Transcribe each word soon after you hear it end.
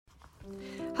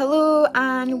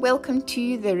and welcome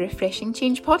to the Refreshing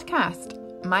Change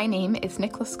podcast. My name is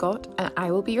Nicola Scott and I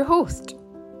will be your host.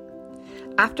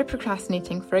 After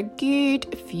procrastinating for a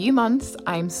good few months,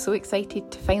 I am so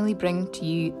excited to finally bring to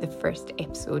you the first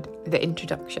episode, the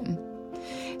introduction.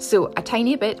 So, a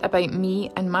tiny bit about me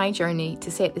and my journey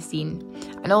to set the scene,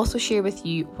 and also share with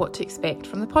you what to expect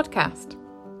from the podcast.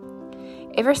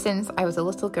 Ever since I was a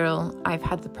little girl, I've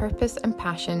had the purpose and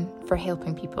passion for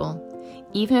helping people,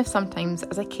 even if sometimes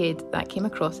as a kid that came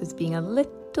across as being a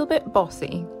little bit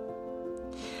bossy.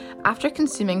 After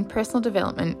consuming personal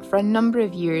development for a number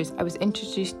of years, I was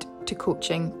introduced to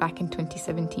coaching back in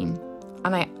 2017,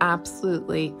 and I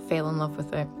absolutely fell in love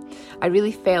with it. I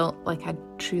really felt like I'd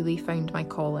truly found my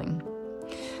calling.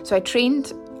 So I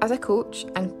trained as a coach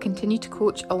and continued to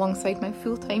coach alongside my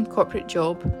full-time corporate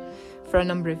job for a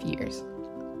number of years.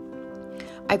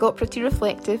 I got pretty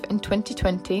reflective in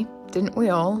 2020, didn't we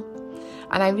all?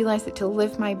 And I realised that to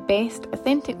live my best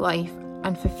authentic life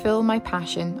and fulfil my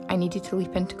passion, I needed to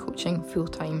leap into coaching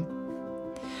full-time.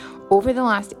 Over the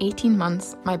last 18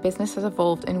 months, my business has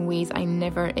evolved in ways I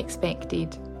never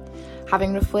expected.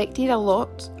 Having reflected a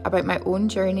lot about my own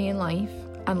journey in life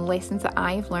and lessons that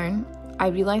I've learned, I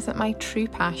realised that my true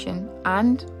passion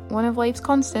and one of life's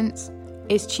constants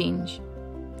is change.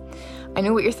 I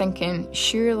know what you're thinking,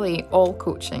 surely all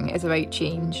coaching is about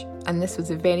change, and this was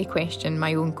the very question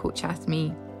my own coach asked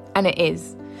me, and it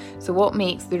is. So what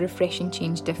makes the Refreshing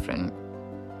Change different?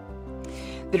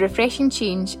 The Refreshing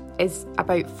Change is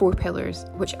about 4 pillars,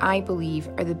 which I believe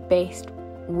are the best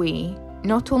way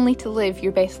not only to live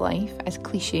your best life, as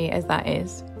cliche as that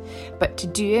is, but to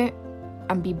do it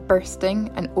and be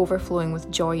bursting and overflowing with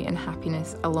joy and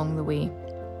happiness along the way.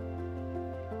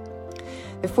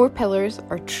 The 4 pillars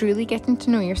are truly getting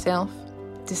to know yourself,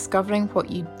 discovering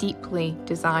what you deeply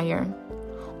desire,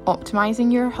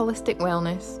 optimizing your holistic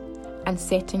wellness, and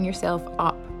setting yourself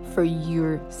up for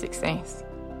your success.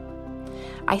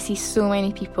 I see so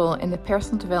many people in the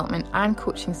personal development and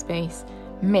coaching space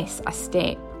miss a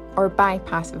step or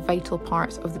bypass vital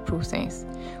parts of the process,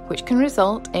 which can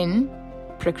result in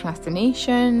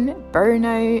procrastination,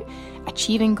 burnout,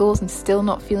 achieving goals and still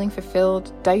not feeling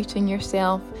fulfilled, doubting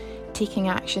yourself, taking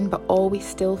action but always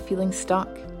still feeling stuck.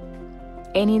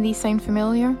 Any of these sound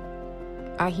familiar?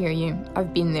 I hear you.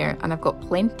 I've been there and I've got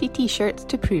plenty t-shirts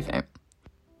to prove it.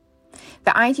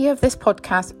 The idea of this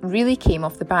podcast really came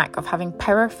off the back of having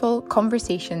powerful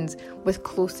conversations with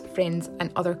close friends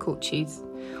and other coaches.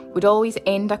 We'd always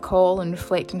end a call and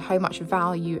reflect on how much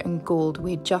value and gold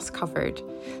we had just covered.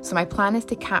 So my plan is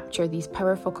to capture these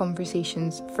powerful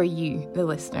conversations for you, the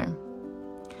listener.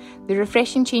 The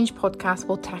Refreshing Change podcast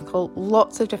will tackle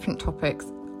lots of different topics,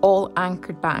 all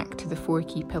anchored back to the 4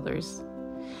 key pillars.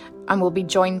 And we'll be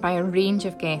joined by a range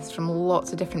of guests from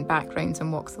lots of different backgrounds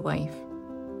and walks of life.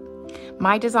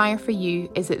 My desire for you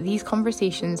is that these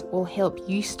conversations will help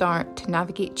you start to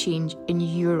navigate change in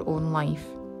your own life,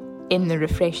 in the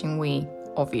refreshing way,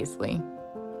 obviously.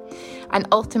 And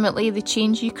ultimately, the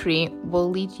change you create will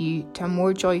lead you to a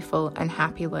more joyful and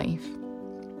happy life.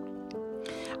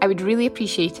 I would really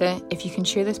appreciate it if you can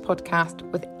share this podcast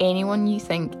with anyone you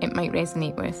think it might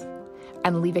resonate with,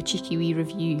 and leave a cheeky wee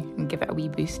review and give it a wee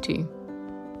boost too.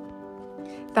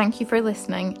 Thank you for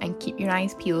listening, and keep your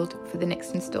eyes peeled for the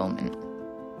next instalment.